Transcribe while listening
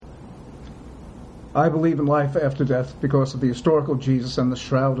I believe in life after death because of the historical Jesus and the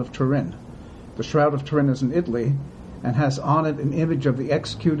Shroud of Turin. The Shroud of Turin is in Italy and has on it an image of the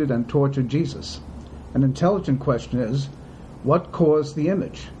executed and tortured Jesus. An intelligent question is, what caused the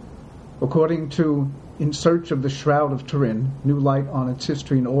image? According to In Search of the Shroud of Turin, New Light on Its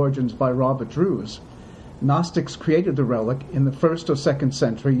History and Origins by Robert Drews, Gnostics created the relic in the 1st or 2nd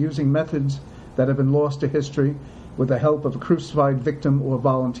century using methods that have been lost to history with the help of a crucified victim or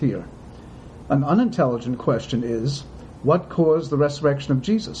volunteer. An unintelligent question is, what caused the resurrection of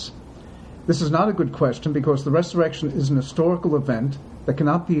Jesus? This is not a good question because the resurrection is an historical event that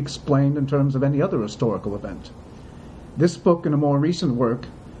cannot be explained in terms of any other historical event. This book and a more recent work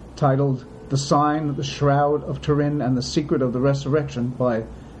titled The Sign, the Shroud of Turin, and the Secret of the Resurrection by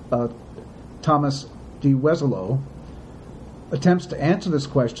Thomas D. Weselow attempts to answer this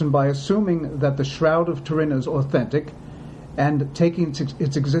question by assuming that the Shroud of Turin is authentic and taking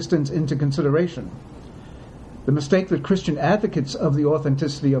its existence into consideration. The mistake that Christian advocates of the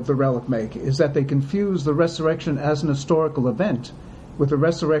authenticity of the relic make is that they confuse the resurrection as an historical event with the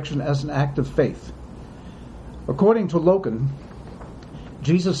resurrection as an act of faith. According to Loken,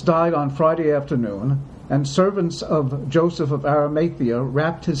 Jesus died on Friday afternoon, and servants of Joseph of Arimathea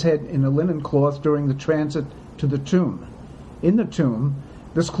wrapped his head in a linen cloth during the transit to the tomb. In the tomb,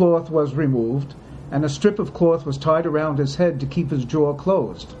 this cloth was removed, and a strip of cloth was tied around his head to keep his jaw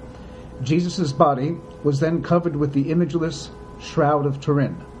closed. Jesus' body was then covered with the imageless Shroud of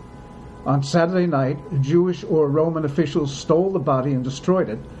Turin. On Saturday night, Jewish or Roman officials stole the body and destroyed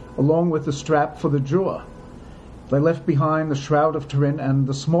it, along with the strap for the jaw. They left behind the Shroud of Turin and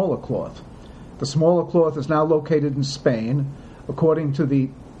the smaller cloth. The smaller cloth is now located in Spain, according to the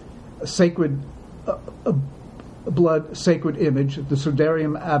sacred blood sacred image, the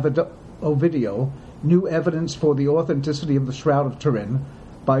Sudarium Ovidio, New Evidence for the Authenticity of the Shroud of Turin,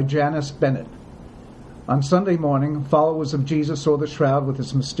 by Janice Bennett. On Sunday morning, followers of Jesus saw the shroud with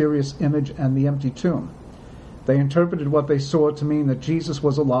its mysterious image and the empty tomb. They interpreted what they saw to mean that Jesus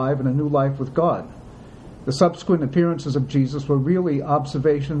was alive in a new life with God. The subsequent appearances of Jesus were really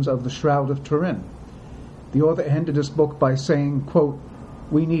observations of the Shroud of Turin. The author ended his book by saying, quote,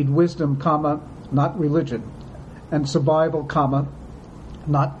 "We need wisdom, not religion, and survival,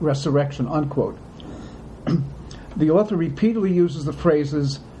 not resurrection," unquote. The author repeatedly uses the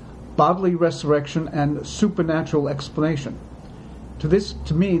phrases bodily resurrection and supernatural explanation.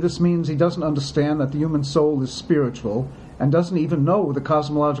 To me, this means he doesn't understand that the human soul is spiritual and doesn't even know the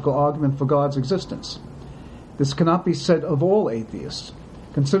cosmological argument for God's existence. This cannot be said of all atheists.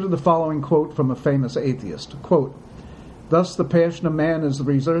 Consider the following quote from a famous atheist. Quote, "Thus the passion of man is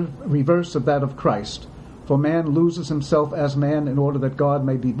the reverse of that of Christ, for man loses himself as man in order that God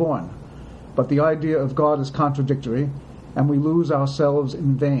may be born. But the idea of God is contradictory, and we lose ourselves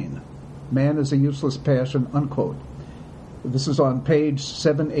in vain. Man is a useless passion," unquote. This is on page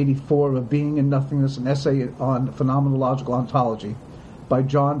 784 of Being and Nothingness, an essay on phenomenological ontology by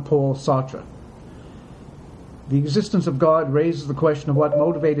John Paul Sartre. The existence of God raises the question of what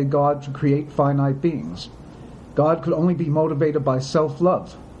motivated God to create finite beings. God could only be motivated by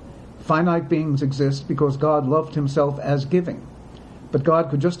self-love. Finite beings exist because God loved himself as giving. But God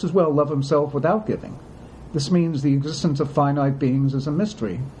could just as well love himself without giving. This means the existence of finite beings is a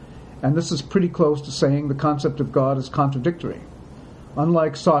mystery, and this is pretty close to saying the concept of God is contradictory.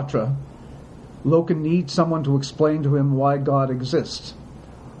 Unlike Sartre, Loken needs someone to explain to him why God exists.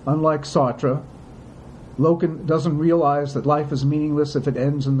 Unlike Sartre, Loken doesn't realize that life is meaningless if it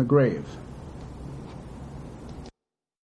ends in the grave.